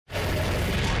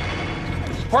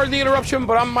Pardon the interruption,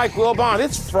 but I'm Mike Wilbon.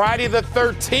 It's Friday the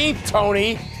 13th,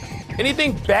 Tony.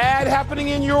 Anything bad happening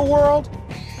in your world?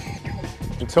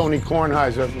 And Tony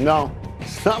Kornheiser, no.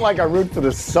 It's not like I root for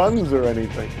the Suns or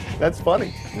anything. That's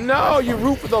funny. No, you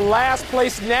root for the last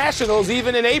place Nationals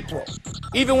even in April.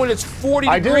 Even when it's 40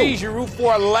 degrees, you root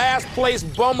for a last place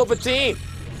bum of a team.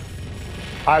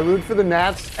 I root for the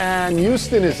Nats, and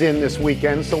Houston is in this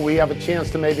weekend, so we have a chance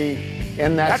to maybe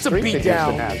end that streak that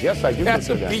Houston has. Yes, I do. That's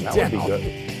a beat down. That would be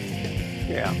good.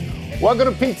 Yeah.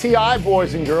 Welcome to PTI,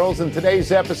 boys and girls. In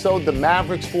today's episode, the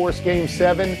Mavericks force Game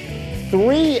 7.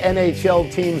 3 NHL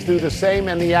teams do the same,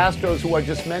 and the Astros, who I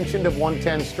just mentioned, have won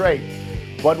 10 straight.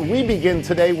 But we begin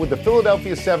today with the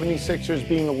Philadelphia 76ers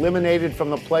being eliminated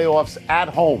from the playoffs at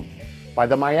home by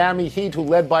the Miami Heat, who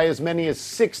led by as many as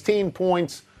 16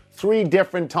 points 3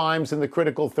 different times in the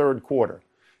critical third quarter.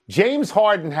 James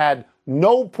Harden had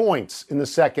no points in the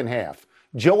second half.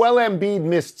 Joel Embiid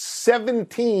missed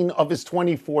 17 of his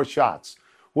 24 shots.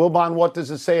 Wilbon, what does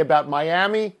it say about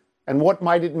Miami, and what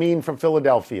might it mean for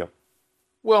Philadelphia?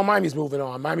 Well, Miami's moving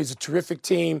on. Miami's a terrific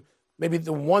team. Maybe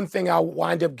the one thing I'll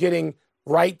wind up getting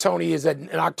right, Tony, is that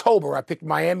in October I picked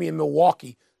Miami and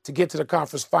Milwaukee to get to the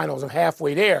conference finals. I'm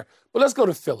halfway there. But let's go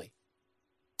to Philly.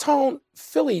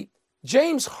 Philly,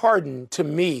 James Harden, to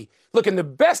me, look, in the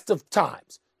best of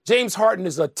times, James Harden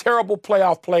is a terrible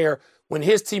playoff player when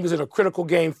his team is in a critical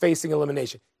game facing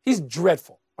elimination. He's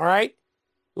dreadful, all right?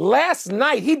 Last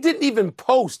night, he didn't even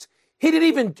post. He didn't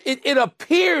even, it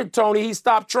appeared, Tony, he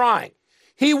stopped trying.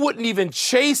 He wouldn't even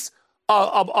chase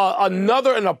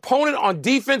an opponent on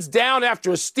defense down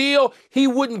after a steal. He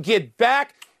wouldn't get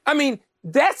back. I mean,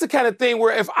 that's the kind of thing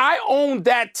where if I owned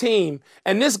that team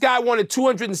and this guy wanted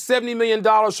 $270 million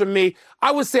from me,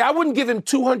 I would say I wouldn't give him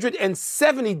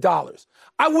 $270.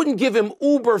 I wouldn't give him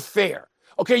Uber fare.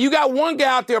 Okay, you got one guy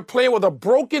out there playing with a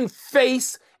broken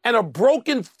face and a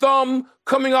broken thumb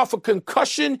coming off a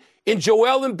concussion in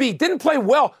Joel Embiid. Didn't play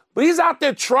well, but he's out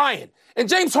there trying. And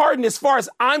James Harden, as far as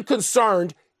I'm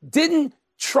concerned, didn't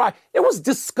try. It was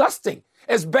disgusting.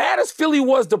 As bad as Philly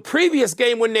was the previous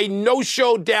game when they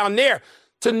no-showed down there,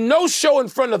 to no-show in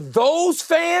front of those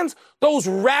fans, those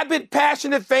rabid,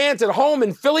 passionate fans at home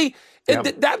in Philly,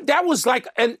 that was like,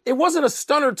 and it wasn't a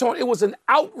stunner, Tone, it was an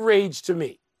outrage to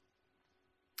me.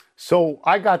 So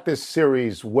I got this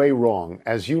series way wrong.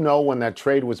 As you know, when that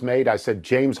trade was made, I said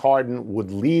James Harden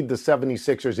would lead the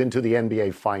 76ers into the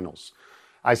NBA Finals.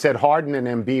 I said Harden and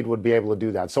Embiid would be able to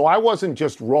do that. So I wasn't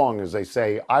just wrong, as they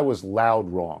say. I was loud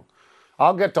wrong.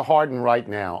 I'll get to Harden right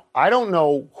now. I don't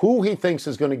know who he thinks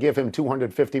is going to give him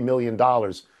 $250 million.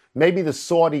 Maybe the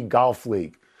Saudi Golf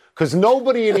League. Because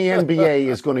nobody in the NBA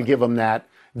is going to give him that.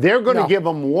 They're going to give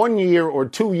him 1 year or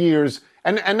 2 years,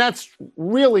 and that's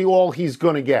really all he's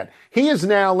going to get. He is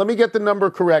now, let me get the number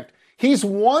correct, he's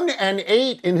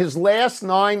 1-8 in his last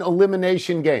 9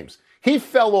 elimination games. He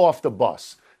fell off the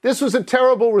bus. This was a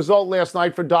terrible result last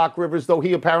night for Doc Rivers, though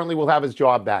he apparently will have his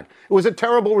job back. It was a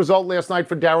terrible result last night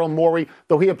for Daryl Morey,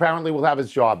 though he apparently will have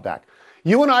his job back.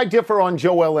 You and I differ on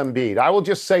Joel Embiid. I will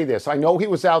just say this. I know he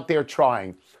was out there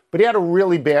trying, but he had a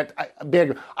really bad.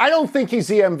 I don't think he's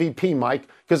the MVP, Mike,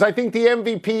 because I think the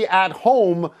MVP at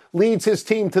home leads his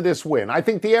team to this win. I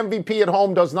think the MVP at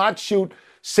home does not shoot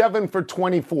 7 for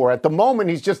 24. At the moment,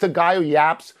 he's just a guy who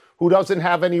yaps, who doesn't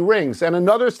have any rings. And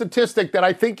another statistic that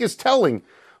I think is telling,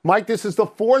 Mike, this is the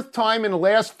 4th time in the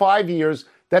last 5 years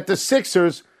that the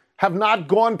Sixers have not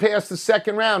gone past the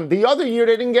second round. The other year,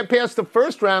 they didn't get past the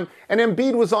first round, and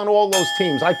Embiid was on all those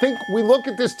teams. I think we look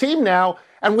at this team now,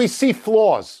 and we see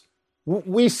flaws.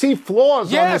 We see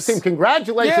flaws on this team.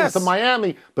 Congratulations to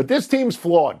Miami, but this team's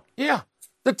flawed. Yeah.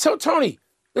 Tony,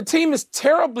 the team is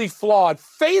terribly flawed,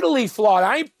 fatally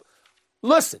flawed.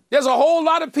 Listen, there's a whole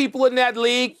lot of people in that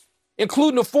league,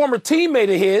 including a former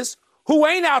teammate of his, who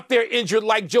ain't out there injured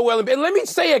like Joel Embiid. And let me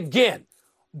say again,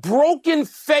 broken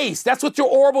face, that's what your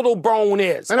orbital bone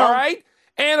is, all right?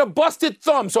 And a busted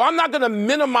thumb. So I'm not going to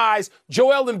minimize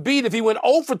Joel Embiid if he went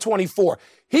 0 for 24.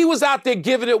 He was out there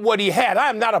giving it what he had. I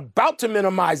am not about to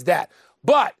minimize that.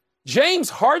 But James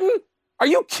Harden, are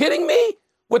you kidding me?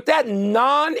 With that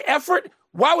non-effort,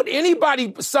 why would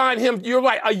anybody sign him, you're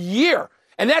right, a year?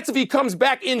 And that's if he comes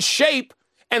back in shape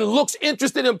and looks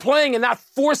interested in playing and not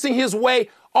forcing his way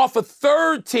off a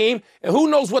third team, and who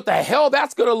knows what the hell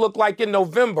that's going to look like in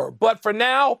November. But for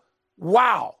now,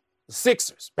 wow, the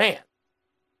Sixers, man.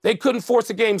 They couldn't force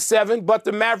a Game 7, but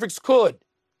the Mavericks could.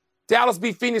 Dallas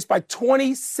beat Phoenix by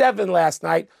 27 last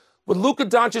night, with Luka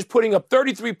Doncic putting up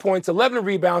 33 points, 11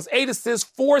 rebounds, 8 assists,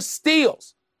 4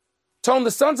 steals. Tone,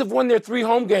 the Suns have won their 3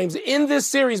 home games in this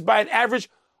series by an average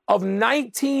of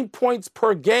 19 points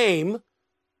per game.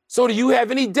 So do you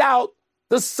have any doubt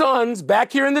the Suns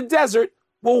back here in the desert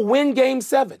will win Game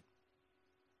 7.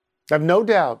 I have no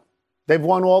doubt. They've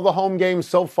won all the home games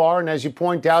so far, and as you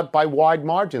point out, by wide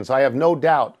margins. I have no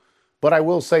doubt. But I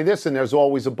will say this, and there's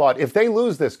always a but. If they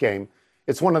lose this game,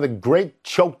 it's one of the great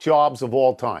choke jobs of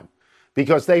all time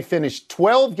because they finished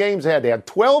 12 games ahead. They had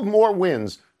 12 more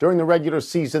wins during the regular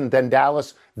season than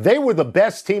Dallas. They were the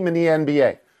best team in the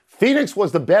NBA. Phoenix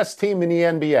was the best team in the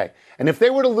NBA. And if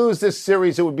they were to lose this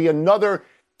series, it would be another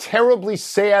terribly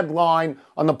sad line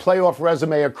on the playoff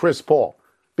resume of Chris Paul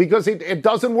because it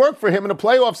doesn't work for him in the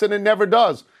playoffs, and it never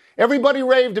does. Everybody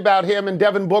raved about him and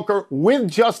Devin Booker with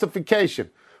justification.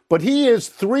 But he is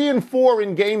 3-4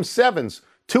 in Game 7s,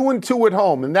 2-2 at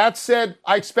home. And that said,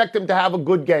 I expect him to have a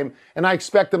good game, and I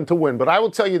expect them to win. But I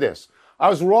will tell you this. I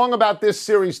was wrong about this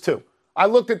series, too. I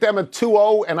looked at them at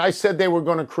 2-0, and I said they were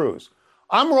going to cruise.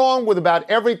 I'm wrong with about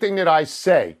everything that I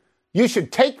say. You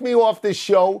should take me off this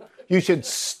show. You should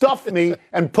stuff me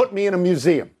and put me in a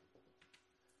museum.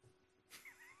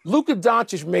 Luka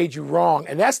Doncic made you wrong.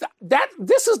 And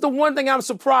this is the one thing I'm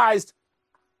surprised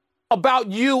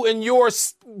about you and your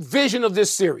vision of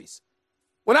this series.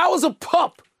 When I was a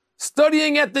pup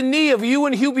studying at the knee of you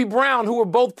and Hubie Brown, who were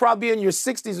both probably in your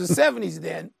 60s or 70s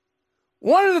then,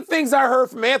 one of the things I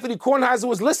heard from Anthony Kornheiser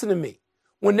was, listen to me,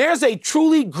 when there's a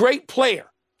truly great player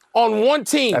on one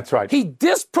team, that's right, he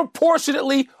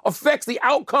disproportionately affects the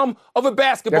outcome of a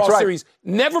basketball series.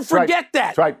 Never forget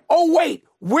that. That's right. Oh, wait,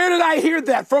 where did I hear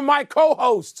that? From my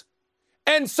co-host.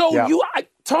 And so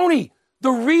Tony, the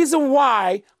reason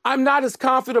why I'm not as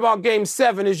confident about Game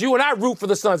 7 is you and I root for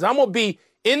the Suns. I'm going to be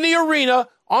in the arena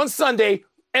on Sunday,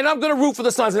 and I'm going to root for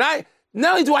the Suns. And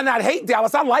not only do I not hate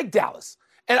Dallas, I like Dallas.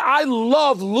 And I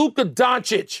love Luka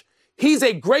Doncic. He's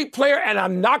a great player, and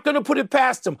I'm not going to put it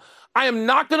past him. I am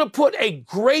not going to put a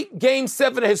great Game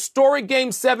 7, a historic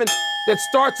Game 7 that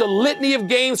starts a litany of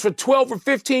games for 12 or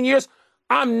 15 years.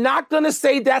 I'm not going to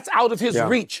say that's out of his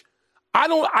reach.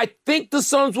 I think the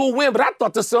Suns will win, but I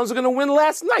thought the Suns were going to win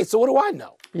last night, so what do I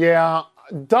know? Yeah,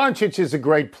 Doncic is a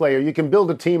great player. You can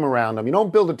build a team around him. You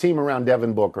don't build a team around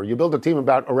Devin Booker. You build a team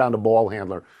around a ball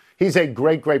handler. He's a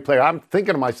great, great player. I'm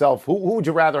thinking to myself, who would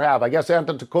you rather have? I guess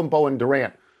Antetokounmpo and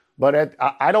Durant. But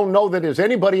I don't know that there's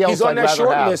anybody else I'd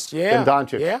rather have than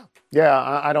Doncic.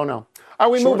 Yeah, I don't know.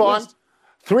 All right, we move on.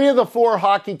 3 of the 4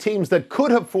 hockey teams that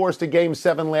could have forced a Game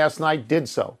 7 last night did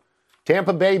so.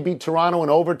 Tampa Bay beat Toronto in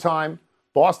overtime.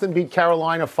 Boston beat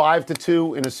Carolina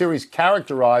 5-2 in a series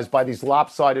characterized by these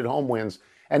lopsided home wins.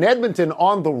 And Edmonton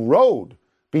on the road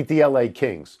beat the LA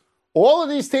Kings. All of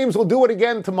these teams will do it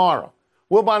again tomorrow.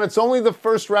 Wilbon, it's only the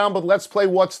first round, but let's play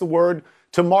What's the Word.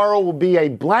 Tomorrow will be a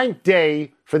blank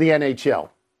day for the NHL.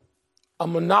 A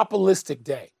monopolistic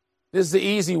day. This is the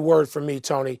easy word for me,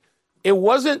 Tony. It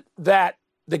wasn't that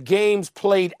the games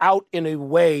played out in a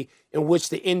way in which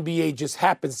the NBA just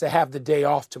happens to have the day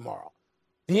off tomorrow.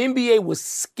 The NBA was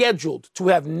scheduled to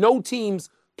have no teams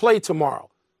play tomorrow.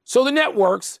 So the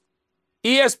networks,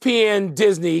 ESPN,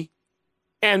 Disney,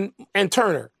 and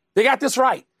Turner, they got this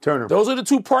right. Turner. Those are the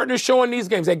 2 partners showing these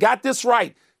games. They got this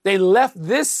right. They left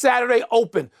this Saturday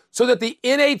open so that the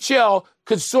NHL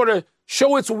could sort of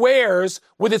show its wares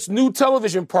with its new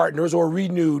television partners or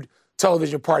renewed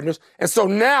television partners. And so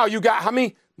now you got how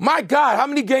many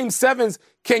Game 7s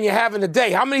can you have in a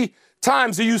day? How many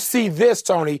times do you see this,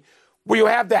 Tony, where you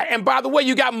have that? And by the way,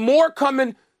 you got more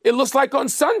coming, it looks like, on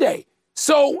Sunday.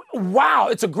 So, wow,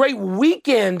 it's a great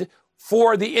weekend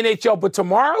for the NHL. But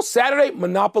tomorrow, Saturday,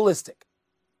 monopolistic.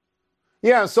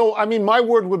 Yeah, so, I mean, my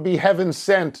word would be heaven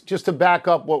sent, just to back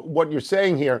up what you're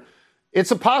saying here.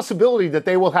 It's a possibility that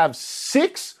they will have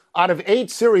 6 out of 8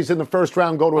 series in the first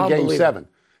round go to a Game 7.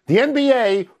 The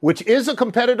NBA, which is a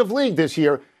competitive league this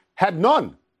year, had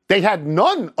none. They had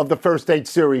none of the first 8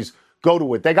 series go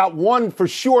to it. They got 1 for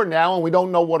sure now, and we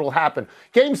don't know what will happen.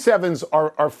 Game 7s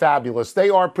are fabulous. They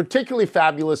are particularly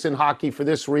fabulous in hockey for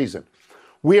this reason.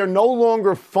 We are no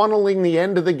longer funneling the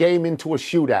end of the game into a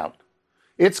shootout.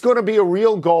 It's going to be a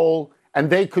real goal, and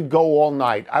they could go all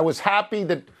night. I was happy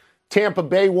that Tampa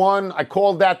Bay won. I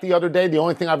called that the other day, the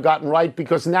only thing I've gotten right,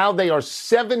 because now they are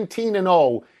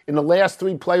 17-0 in the last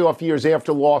 3 playoff years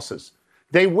after losses.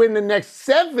 They win the next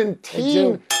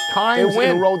 17 times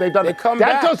in a row they've done it.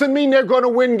 That doesn't mean they're going to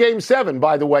win Game 7,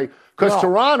 by the way, because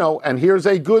Toronto, and here's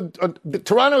a good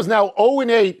Toronto's now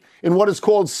 0-8 in what is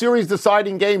called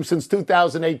series-deciding games since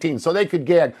 2018, so they could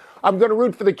gag. I'm going to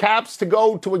root for the Caps to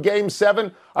go to a Game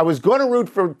 7. I was going to root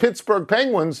for Pittsburgh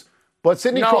Penguins, but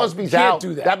Sidney Crosby's out.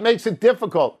 Do that. That makes it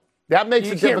difficult.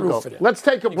 Let's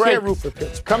take a break. You can't root for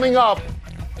Pittsburgh. Coming up,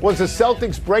 was the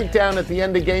Celtics breakdown at the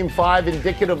end of Game 5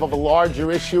 indicative of a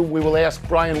larger issue? We will ask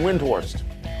Brian Windhorst.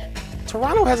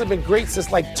 Toronto hasn't been great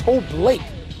since like Toe Blake.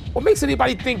 What makes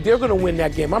anybody think they're going to win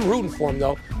that game? I'm rooting for him,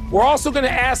 though. We're also going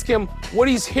to ask him what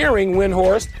he's hearing,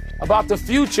 Windhorst, about the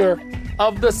future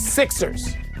of the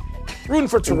Sixers. Rooting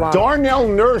for Toronto. Darnell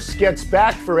Nurse gets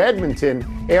back for Edmonton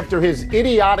after his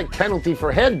idiotic penalty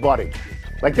for headbutting.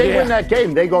 Like, they win that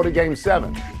game, they go to Game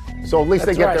 7. So at least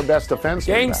they get their best defenseman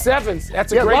Game back. 7.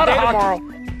 That's a great day tomorrow.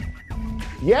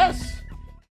 Yes.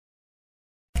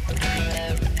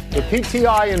 The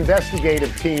PTI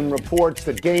investigative team reports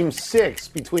that Game 6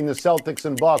 between the Celtics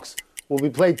and Bucks will be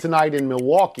played tonight in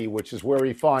Milwaukee, which is where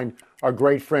we find our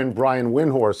great friend Brian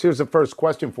Windhorst. Here's the first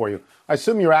question for you. I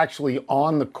assume you're actually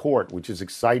on the court, which is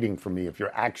exciting for me if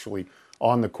you're actually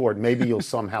on the court. Maybe you'll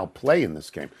somehow play in this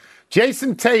game.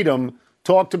 Jason Tatum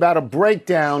talked about a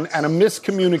breakdown and a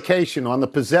miscommunication on the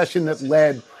possession that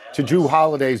led to Jrue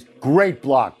Holiday's great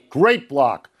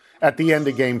block at the end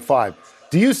of Game 5.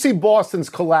 Do you see Boston's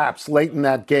collapse late in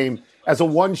that game as a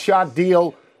one-shot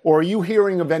deal, or are you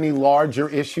hearing of any larger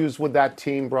issues with that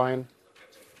team, Brian?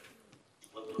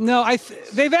 No,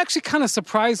 they've actually kind of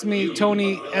surprised me,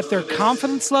 Tony, at their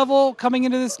confidence level coming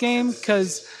into this game,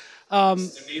 because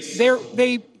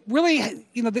they really,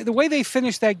 the way they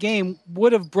finished that game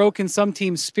would have broken some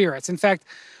teams' spirits. In fact,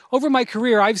 over my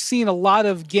career, I've seen a lot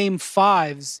of Game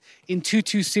 5s in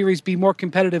 2-2 series be more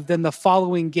competitive than the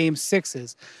following Game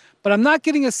 6s. But I'm not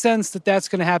getting a sense that that's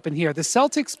going to happen here. The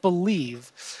Celtics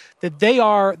believe that they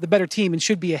are the better team and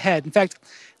should be ahead. In fact,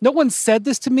 no one said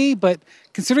this to me, but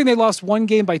considering they lost one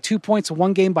game by 2 points and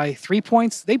one game by 3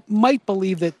 points, they might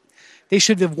believe that they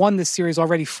should have won this series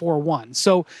already 4-1.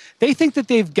 So they think that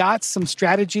they've got some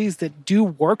strategies that do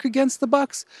work against the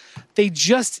Bucks. They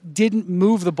just didn't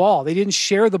move the ball. They didn't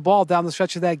share the ball down the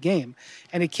stretch of that game,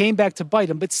 and it came back to bite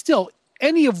them. But still,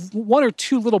 any of one or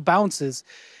two little bounces,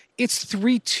 it's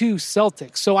 3-2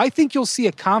 Celtics. So I think you'll see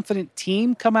a confident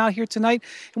team come out here tonight.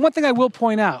 And one thing I will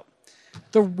point out,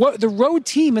 the road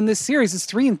team in this series is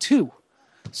 3-2.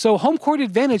 So home court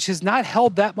advantage has not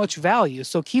held that much value.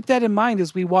 So keep that in mind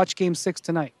as we watch Game 6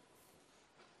 tonight.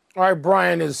 All right,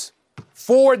 Brian, as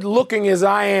forward-looking as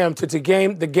I am to the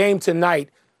game tonight,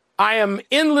 I am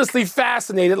endlessly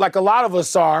fascinated, like a lot of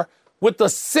us are, with the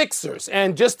Sixers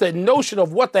and just the notion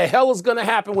of what the hell is going to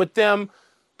happen with them.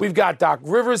 We've got Doc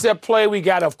Rivers at play. We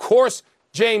got, of course,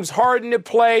 James Harden at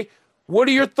play. What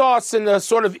are your thoughts in the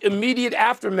sort of immediate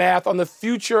aftermath on the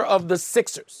future of the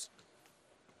Sixers?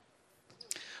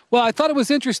 Well, I thought it was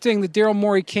interesting that Daryl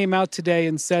Morey came out today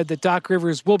and said that Doc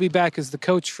Rivers will be back as the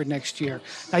coach for next year.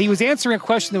 Now, he was answering a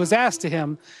question that was asked to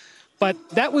him, but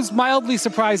that was mildly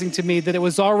surprising to me that it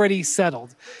was already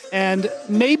settled. And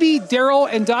maybe Daryl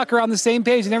and Doc are on the same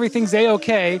page and everything's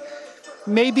A-okay.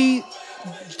 Maybe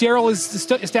Daryl is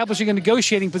establishing a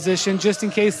negotiating position just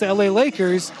in case the LA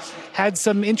Lakers had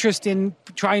some interest in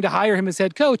trying to hire him as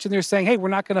head coach. And they're saying, hey, we're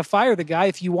not going to fire the guy.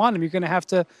 If you want him, you're going to have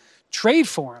to trade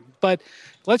for him. But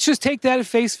let's just take that at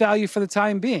face value for the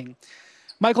time being.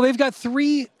 Michael, they've got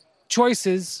three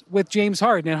choices with James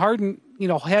Harden, and Harden,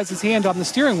 has his hand on the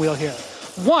steering wheel here.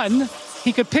 One,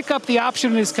 he could pick up the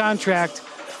option in his contract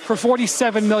for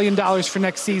 $47 million for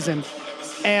next season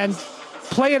and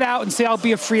play it out and say, I'll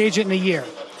be a free agent in a year.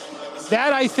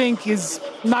 That, I think, is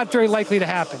not very likely to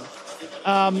happen.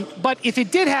 But if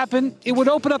it did happen, it would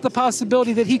open up the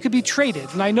possibility that he could be traded.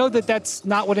 And I know that that's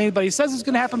not what anybody says is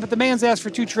going to happen, but the man's asked for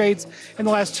 2 trades in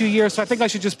the last 2 years, so I think I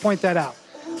should just point that out.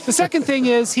 The second thing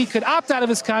is he could opt out of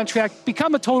his contract,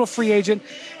 become a total free agent,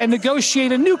 and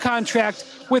negotiate a new contract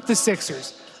with the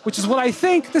Sixers, which is what I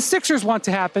think the Sixers want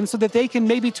to happen so that they can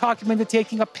maybe talk him into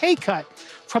taking a pay cut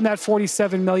from that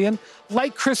 $47 million,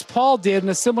 like Chris Paul did in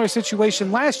a similar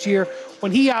situation last year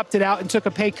when he opted out and took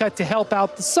a pay cut to help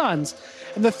out the Suns.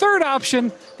 And the third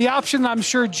option, the option I'm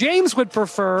sure James would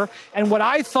prefer, and what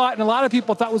I thought and a lot of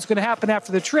people thought was going to happen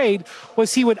after the trade,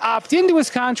 was he would opt into his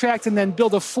contract and then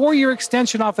build a 4-year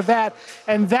extension off of that,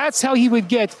 and that's how he would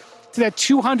get to that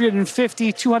 $250,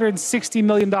 $260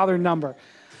 million number.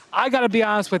 I got to be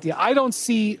honest with you. I don't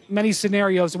see many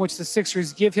scenarios in which the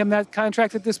Sixers give him that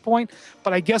contract at this point,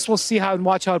 but I guess we'll see how and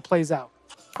watch how it plays out.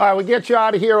 All right, we'll get you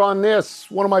out of here on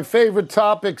this. One of my favorite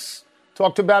topics.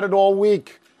 Talked about it all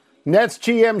week. Nets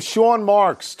GM Sean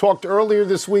Marks talked earlier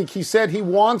this week. He said he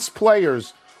wants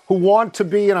players who want to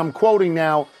be, and I'm quoting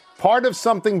now, part of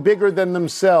something bigger than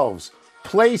themselves.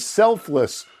 Play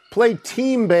selfless, play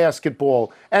team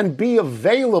basketball, and be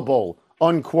available,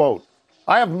 unquote.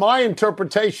 I have my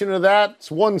interpretation of that.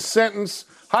 It's one sentence.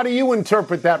 How do you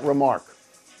interpret that remark?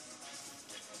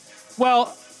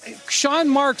 Well, Sean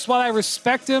Marks, while I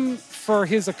respect him for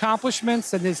his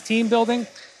accomplishments and his team building,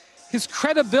 his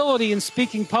credibility in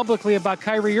speaking publicly about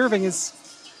Kyrie Irving is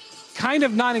kind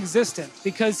of non-existent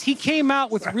because he came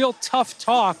out with real tough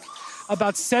talk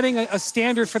about setting a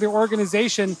standard for their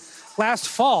organization last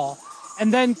fall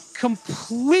and then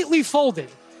completely folded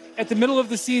at the middle of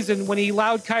the season when he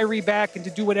allowed Kyrie back and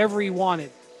to do whatever he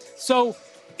wanted. So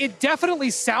it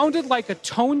definitely sounded like a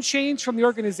tone change from the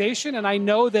organization, and I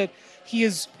know that he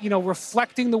is,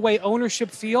 reflecting the way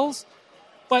ownership feels.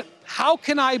 But how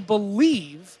can I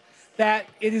believe that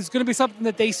it is going to be something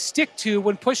that they stick to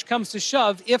when push comes to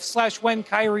shove, if/when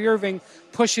Kyrie Irving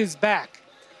pushes back?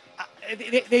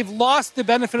 They've lost the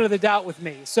benefit of the doubt with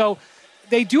me. So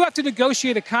they do have to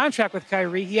negotiate a contract with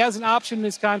Kyrie. He has an option in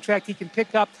his contract he can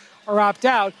pick up or opt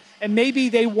out, and maybe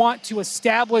they want to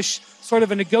establish sort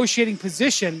of a negotiating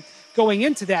position going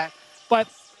into that. But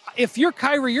if you're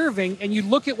Kyrie Irving and you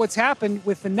look at what's happened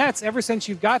with the Nets ever since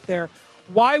you've got there,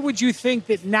 why would you think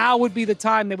that now would be the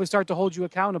time they would start to hold you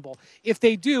accountable? If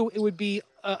they do, it would be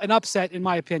an upset, in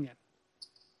my opinion.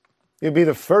 It'd be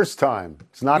the first time.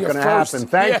 It's not going to happen.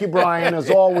 Thank you, Brian, as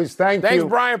always. Thanks, you. Thanks,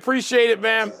 Brian. Appreciate it,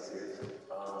 man.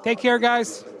 Take care,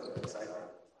 guys.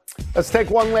 Let's take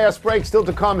one last break. Still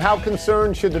to come, how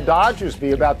concerned should the Dodgers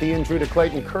be about the injury to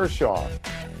Clayton Kershaw?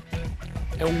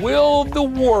 And will the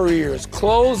Warriors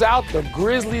close out the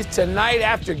Grizzlies tonight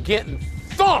after getting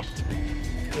thumped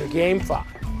in Game 5?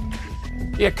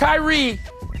 Yeah, Kyrie,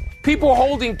 people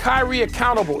holding Kyrie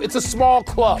accountable. It's a small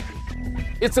club.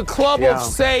 It's a club of,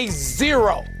 say,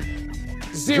 zero.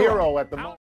 Zero at the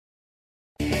moment.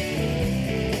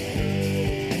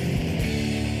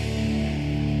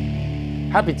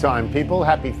 Happy time, people.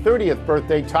 Happy 30th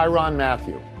birthday, Tyrann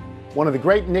Mathieu. One of the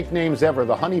great nicknames ever,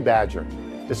 the Honey Badger.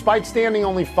 Despite standing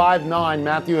only 5'9",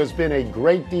 Mathieu has been a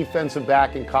great defensive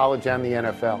back in college and the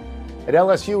NFL. At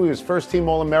LSU, he was first-team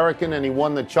All-American, and he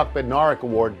won the Chuck Bednarik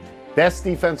Award, Best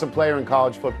Defensive Player in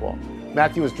College Football.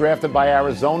 Mathieu was drafted by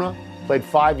Arizona, played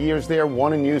 5 years there,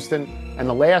 1 in Houston, and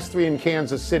the last 3 in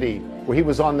Kansas City, where he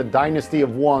was on the Dynasty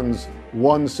of One's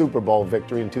 1 Super Bowl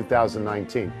victory in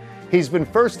 2019. He's been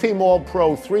first-team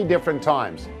All-Pro 3 different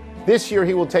times. This year,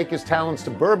 he will take his talents to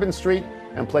Bourbon Street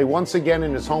and play once again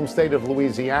in his home state of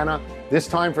Louisiana, this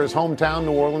time for his hometown,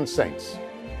 New Orleans Saints.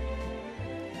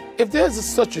 If there's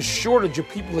such a shortage of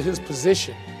people at his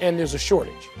position, and there's a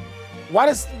shortage,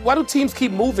 why do teams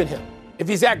keep moving him if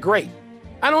he's that great?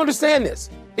 I don't understand this.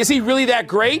 Is he really that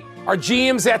great? Are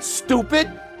GMs that stupid?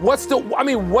 What's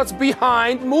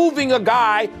behind moving a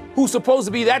guy who's supposed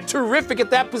to be that terrific at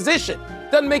that position?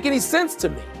 Doesn't make any sense to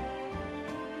me.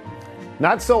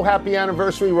 Not so happy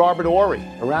anniversary, Robert Horry.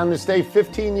 Around this day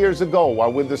 15 years ago,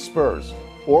 while with the Spurs,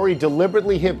 Horry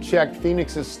deliberately hip-checked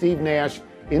Phoenix's Steve Nash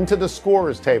into the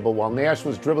scorer's table while Nash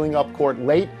was dribbling up court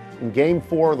late in Game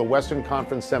 4 of the Western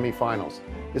Conference semifinals.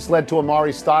 This led to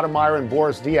Amari Stoudemire and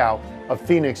Boris Diaw of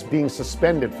Phoenix being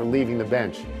suspended for leaving the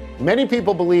bench. Many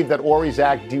people believe that Horry's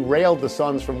act derailed the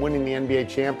Suns from winning the NBA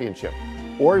championship.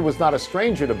 Horry was not a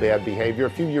stranger to bad behavior. A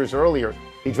few years earlier,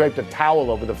 he draped a towel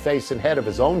over the face and head of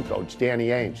his own coach, Danny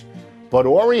Ainge. But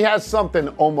Horry has something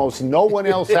almost no one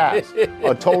else has,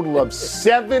 a total of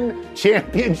 7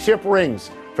 championship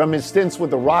rings from his stints with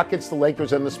the Rockets, the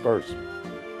Lakers, and the Spurs.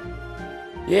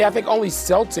 Yeah, I think only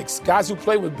Celtics, guys who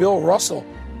play with Bill Russell,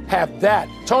 have that.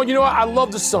 Tony, you know what? I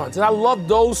love the Suns, and I love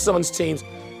those Suns teams.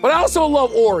 But I also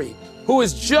love Horry, who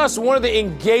is just one of the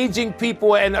engaging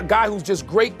people and a guy who's just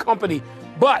great company.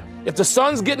 But if the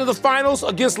Suns get into the finals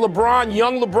against LeBron,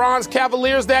 young LeBron's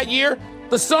Cavaliers that year,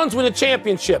 the Suns win a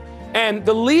championship. And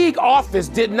the league office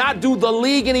did not do the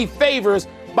league any favors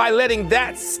by letting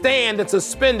that stand and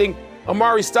suspending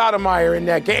Amari Stoudemire in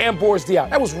that game and Boris Diaw.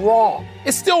 That was wrong.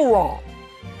 It's still wrong.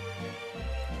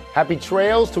 Happy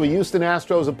trails to a Houston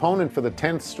Astros opponent for the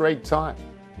 10th straight time.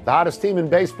 The hottest team in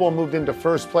baseball moved into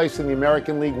first place in the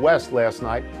American League West last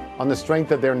night on the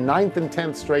strength of their 9th and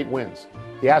 10th straight wins.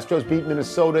 The Astros beat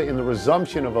Minnesota in the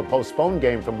resumption of a postponed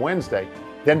game from Wednesday,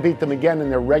 then beat them again in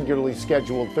their regularly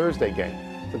scheduled Thursday game.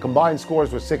 The combined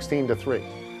scores were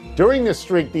 16-3. During this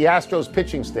streak, the Astros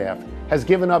pitching staff has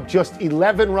given up just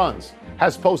 11 runs,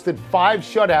 has posted 5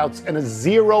 shutouts and a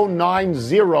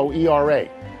 0.90 ERA.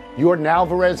 Yordan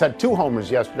Alvarez had 2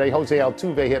 homers yesterday. Jose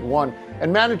Altuve hit 1.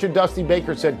 And manager Dusty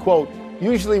Baker said, quote,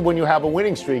 "Usually when you have a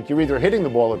winning streak, you're either hitting the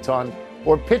ball a ton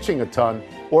or pitching a ton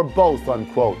or both,"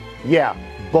 unquote. Yeah,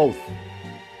 both.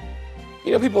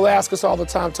 You know, people ask us all the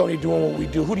time, Tony, doing what we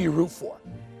do, who do you root for?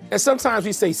 And sometimes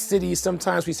we say cities,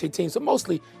 sometimes we say teams, but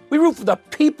mostly we root for the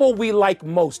people we like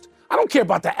most. I don't care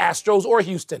about the Astros or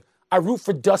Houston. I root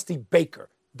for Dusty Baker.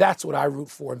 That's what I root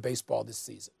for in baseball this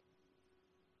season.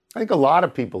 I think a lot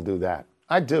of people do that.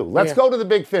 I do. Let's go to the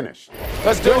big finish.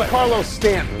 Let's do it. Carlos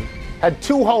Stanton had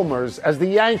 2 homers as the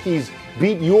Yankees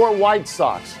beat your White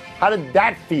Sox. How did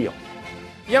that feel?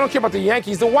 Yeah, I don't care about the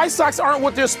Yankees. The White Sox aren't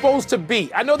what they're supposed to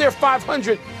be. I know they're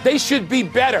 500. They should be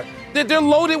better. They're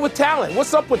loaded with talent.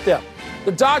 What's up with them?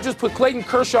 The Dodgers put Clayton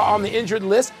Kershaw on the injured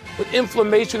list with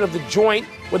inflammation of the joint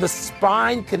where the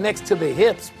spine connects to the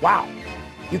hips. Wow.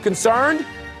 You concerned?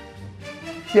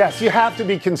 Yes, you have to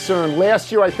be concerned.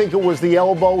 Last year, I think it was the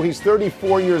elbow. He's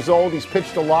 34 years old. He's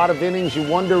pitched a lot of innings. You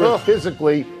wonder if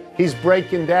physically he's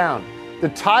breaking down. The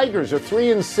Tigers are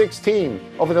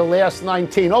 3-16 over the last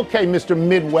 19. Okay, Mr.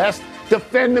 Midwest,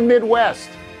 defend the Midwest.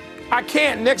 I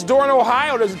can't. Next door in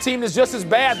Ohio, there's a team that's just as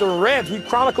bad, the Reds. We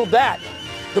chronicled that.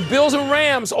 The Bills and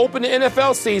Rams open the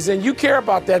NFL season. You care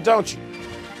about that, don't you?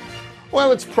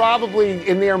 Well, it's probably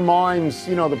in their minds,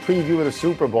 the preview of the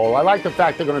Super Bowl. I like the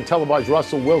fact they're going to televise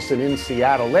Russell Wilson in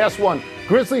Seattle. Last one,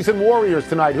 Grizzlies and Warriors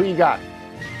tonight. Who you got?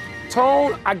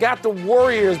 Tone, I got the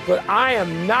Warriors, but I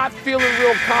am not feeling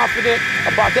real confident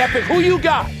about that pick. Who you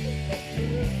got?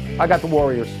 I got the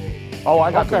Warriors. Oh,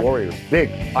 I got the Warriors. Big,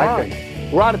 I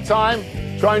think. We're out of time.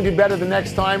 Try and do better the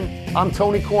next time. I'm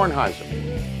Tony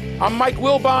Kornheiser. I'm Mike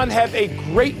Wilbon. Have a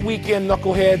great weekend,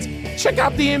 knuckleheads. Check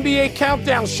out the NBA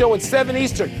Countdown show at 7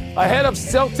 Eastern, ahead of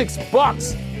Celtics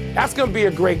Bucks. That's going to be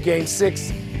a great Game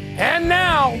 6. And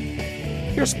now,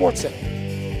 here's SportsCenter.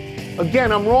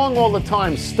 Again, I'm wrong all the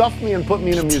time. Stuff me and put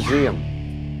me in a museum.